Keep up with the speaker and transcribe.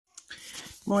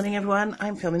Morning everyone,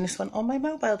 I'm filming this one on my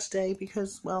mobile today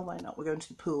because, well, why not? We're going to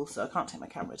the pool, so I can't take my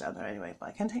camera down there anyway, but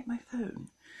I can take my phone.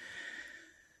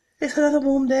 It's another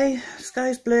warm day,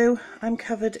 sky's blue, I'm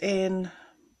covered in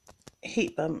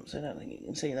heat bumps, I don't think you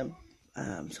can see them,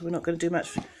 so we're not going to do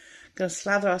much. We're going to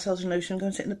slather ourselves in lotion, go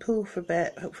and sit in the pool for a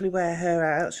bit, hopefully wear her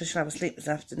out so she'll have a sleep this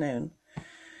afternoon.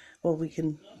 Or we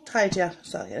can tidy up and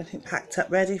start getting everything packed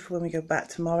up ready for when we go back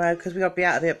tomorrow, because we've got to be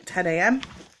out of here at 10 AM.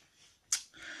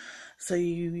 So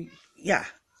yeah,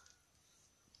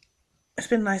 it's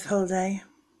been a nice holiday.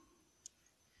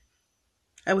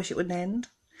 I wish it wouldn't end.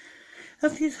 I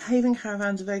think these haven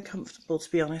caravans are very comfortable,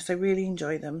 to be honest. I really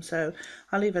enjoy them. So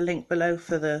I'll leave a link below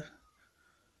for the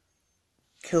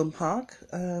Kiln Park,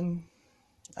 and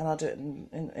I'll do it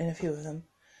in a few of them.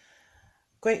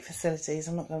 Great facilities,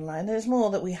 I'm not going to lie. And there's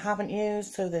more that we haven't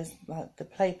used. So there's like the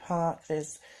play park,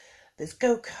 there's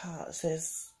go-karts,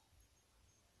 there's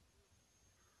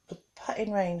the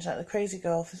putting range, like the crazy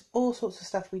golf. There's all sorts of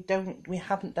stuff we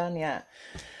haven't done yet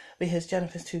because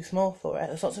Jennifer's too small for it.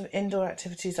 There's lots of indoor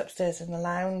activities upstairs in the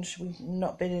lounge. We've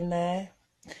not been in there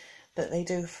that they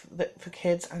do for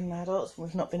kids and adults.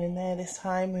 We've not been in there this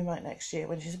time. We might next year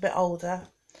when she's a bit older.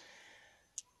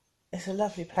 It's a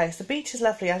lovely place. The beach is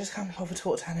lovely. I just can't bother to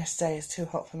walk down there today. It's too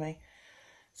hot for me.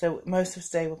 So most of the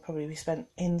day will probably be spent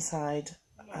inside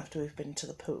after we've been to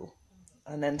the pool.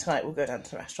 And then tonight we'll go down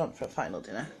to the restaurant for a final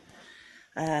dinner.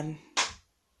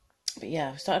 But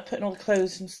yeah, we started putting all the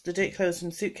clothes, the dirty clothes in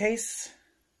the suitcase.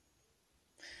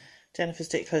 Jennifer's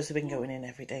dirty clothes have been going in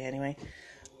every day anyway.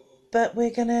 But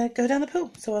we're going to go down the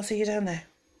pool, so I'll see you down there.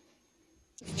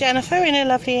 Jennifer in her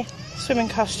lovely swimming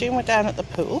costume. We're down at the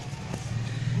pool.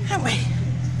 Aren't we?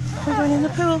 We're going in the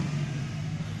pool.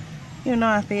 You're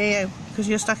not happy, are you? Because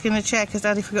you're stuck in the chair because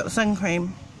Daddy forgot the sun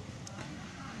cream.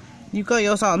 You've got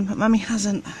yours on, but Mummy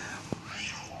hasn't.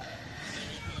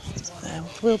 So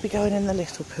we'll be going in the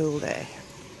little pool there.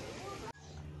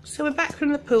 So we're back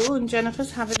from the pool and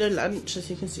Jennifer's having her lunch. As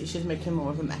you can see, she's making more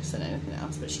of a mess than anything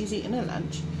else, but she's eating her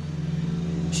lunch.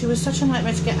 She was such a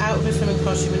nightmare to get out of her swimming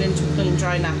costume and into a clean,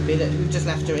 dry nappy that we've just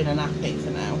left her in a nappy for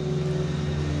now.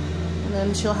 And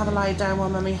then she'll have a lie down while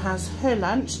Mummy has her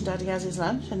lunch and Daddy has his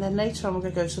lunch. And then later on we're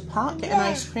going to go to the park, get an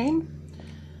ice cream,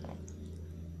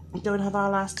 and go and have our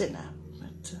last dinner.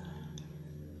 But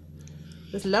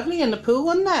it was lovely in the pool,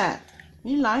 wasn't it?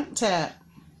 You liked it.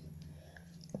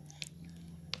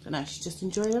 And now she's just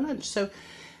enjoying her lunch. So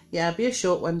yeah, it'll be a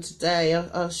short one today.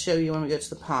 I'll show you when we go to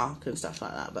the park and stuff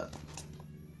like that. But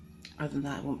other than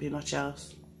that, it won't be much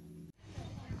else.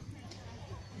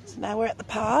 So now we're at the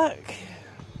park.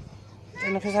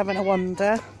 Jennifer's having a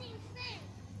wander.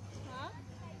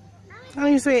 How are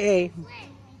you, sweetie?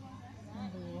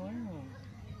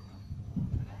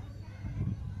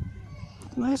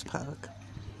 Nice park.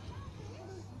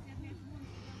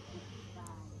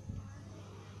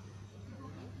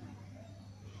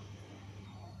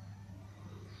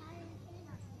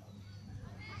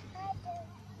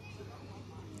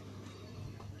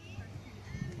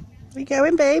 Where you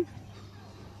going, babe?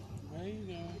 Where are you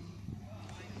going?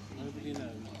 Nobody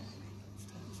knows.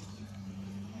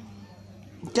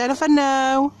 Jennifer,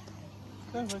 no.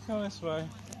 Jennifer, come this way.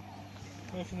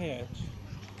 Come from the edge.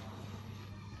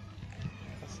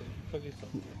 That's it. Put your foot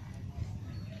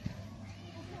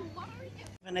You're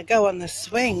going to go on the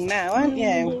swing now, aren't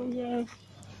you? Yeah.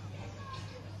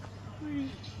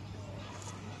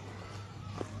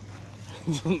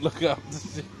 Doesn't look up,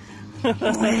 does she?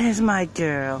 Where's my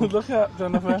girl? Look up,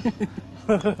 Jennifer.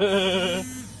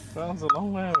 Sounds a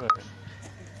long way away.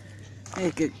 You're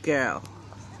a good girl.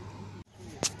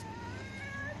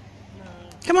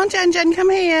 Come on, Jen,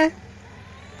 come here.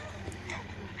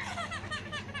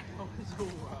 Oh, it's all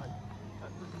right.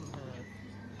 That doesn't hurt.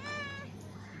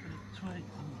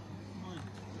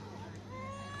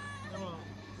 Come on.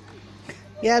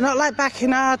 Yeah, not like back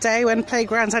in our day when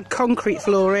playgrounds had concrete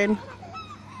flooring.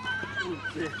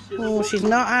 Oh, she's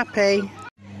not happy.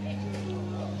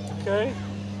 Okay.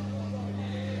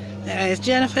 There's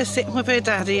Jennifer sitting with her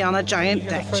daddy on a giant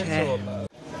deck chair.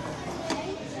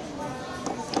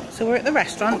 So we're at the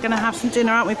restaurant, going to have some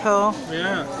dinner, aren't we, Paul?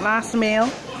 Yeah. Last meal.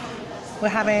 We're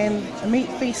having a meat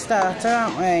feast starter,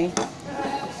 aren't we?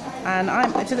 And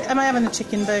am I having the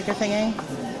chicken burger thingy?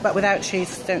 But without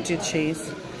cheese, don't do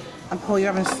cheese. And Paul,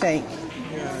 you're having steak.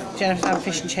 Yeah. Jennifer's having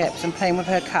fish and chips and playing with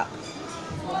her cup.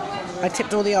 I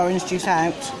tipped all the orange juice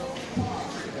out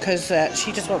because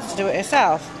she just wants to do it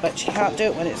herself, but she can't do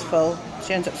it when it's full.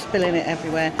 She ends up spilling it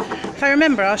everywhere. If I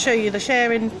remember, I'll show you the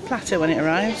sharing platter when it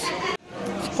arrives.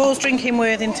 So Paul's drinking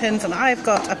Worthingtons and I've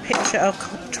got a picture of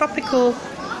tropical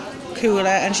cooler,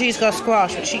 and she's got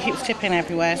squash, but she keeps tipping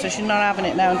everywhere, so she's not having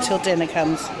it now until dinner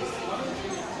comes.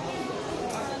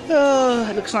 Oh,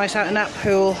 it looks nice out in that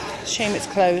pool. Shame it's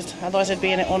closed, otherwise I'd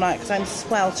be in it all night because I'm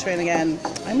sweltering again.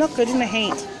 I'm not good in the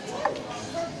heat.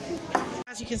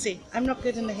 As you can see, I'm not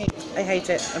good in the heat. I hate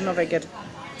it. I'm not very good.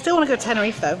 Still want to go to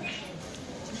Tenerife though.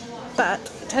 But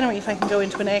Tenerife I can go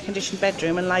into an air-conditioned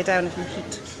bedroom and lie down in the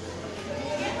heat.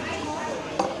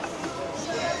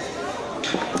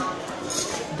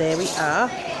 There we are.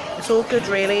 It's all good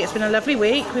really. It's been a lovely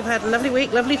week. We've had a lovely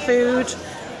week, lovely food,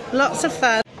 lots of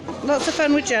fun. Lots of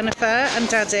fun with Jennifer and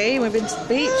Daddy. We've been to the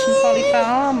beach and Folly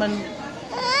Farm and...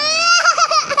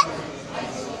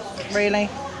 Really?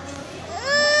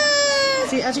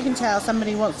 See, as you can tell,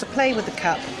 somebody wants to play with the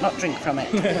cup, not drink from it.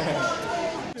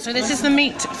 So this is the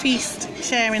meat feast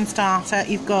sharing starter.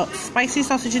 You've got spicy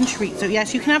sausage and chorizo.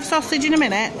 Yes, you can have sausage in a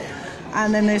minute.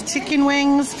 And then there's chicken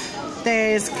wings,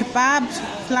 there's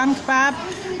kebab, lamb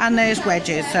kebab, and there's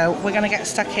wedges. So we're going to get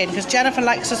stuck in because Jennifer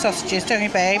likes the sausages, don't you,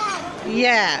 babe?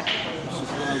 Yeah.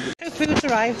 So food's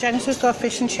arrived. Jennifer's got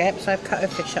fish and chips. I've cut her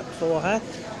fish up for her.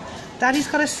 Daddy's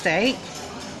got a steak.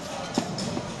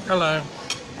 Hello.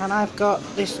 And I've got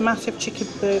this massive chicken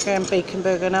burger and bacon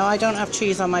burger. Now, I don't have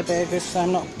cheese on my burgers, so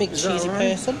I'm not a big cheesy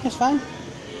person. It's fine.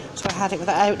 So I had it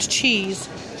without cheese.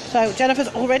 So Jennifer's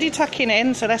already tucking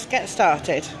in, so let's get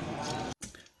started.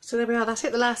 So there we are. That's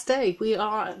it, the last day. We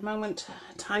are at the moment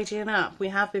tidying up. We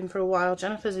have been for a while.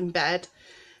 Jennifer's in bed.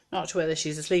 Not sure whether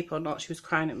she's asleep or not. She was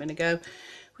crying a minute ago.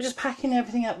 We're just packing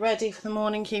everything up ready for the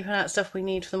morning, keeping out stuff we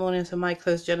need for the morning. So my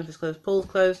clothes, Jennifer's clothes, Paul's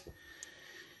clothes.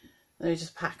 Then we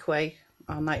just pack away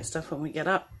our night stuff when we get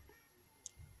up.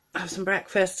 Have some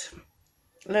breakfast,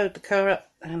 load the car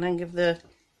up, and then give the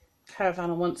caravan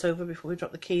a once over before we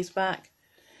drop the keys back.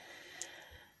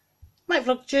 Might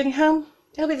vlog the journey home.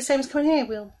 It'll be the same as coming here.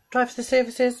 We'll drive to the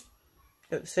services,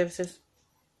 go to the services,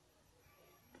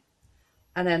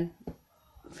 and then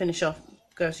finish off,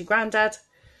 go see Grandad,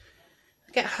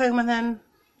 get home, and then,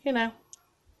 you know,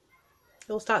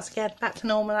 it all starts again, back to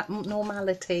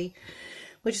normality.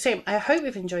 Which is the same. I hope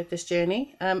you've enjoyed this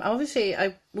journey. Obviously,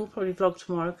 I will probably vlog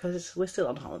tomorrow because we're still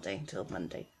on holiday until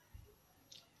Monday.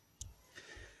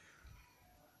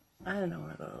 I don't know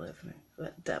where I've got to live now.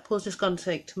 But Paul's just gone to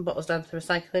take some bottles down to the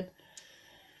recycling.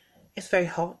 It's very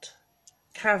hot.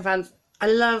 Caravans. I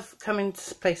love coming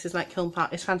to places like Kiln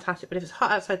Park. It's fantastic. But if it's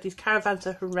hot outside, these caravans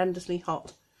are horrendously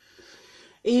hot.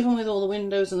 Even with all the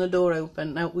windows and the door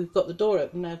open. Now, we've got the door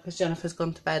open now because Jennifer's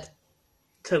gone to bed.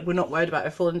 So we're not worried about her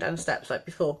falling down the steps like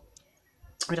before.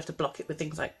 We'd have to block it with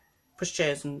things like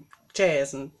pushchairs and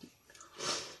chairs, and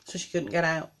so she couldn't get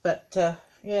out. But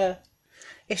yeah,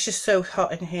 it's just so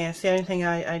hot in here. It's the only thing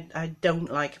I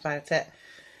don't like about it.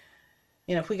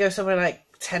 You know, if we go somewhere like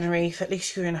Tenerife, at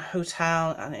least you're in a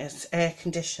hotel and it's air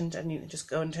conditioned, and you can just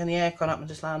go and turn the aircon up and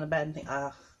just lie on the bed and think,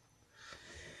 ah.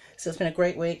 So it's been a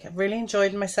great week. I've really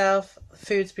enjoyed myself. The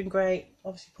food's been great.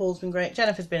 Obviously, Paul's been great.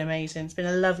 Jennifer's been amazing. It's been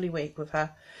a lovely week with her.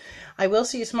 I will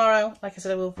see you tomorrow. Like I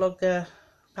said, I will vlog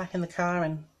back in the car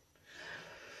and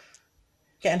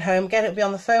getting home. Again, it'll be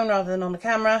on the phone rather than on the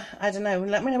camera. I don't know.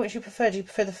 Let me know which you prefer. Do you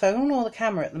prefer the phone or the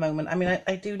camera at the moment? I mean,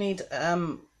 I do need a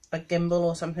gimbal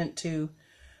or something to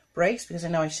brace because I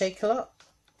know I shake a lot.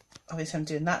 Obviously, I'm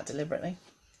doing that deliberately.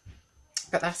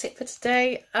 But that's it for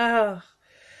today.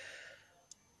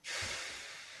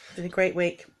 It's been a great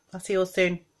week. I'll see you all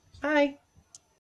soon. Bye.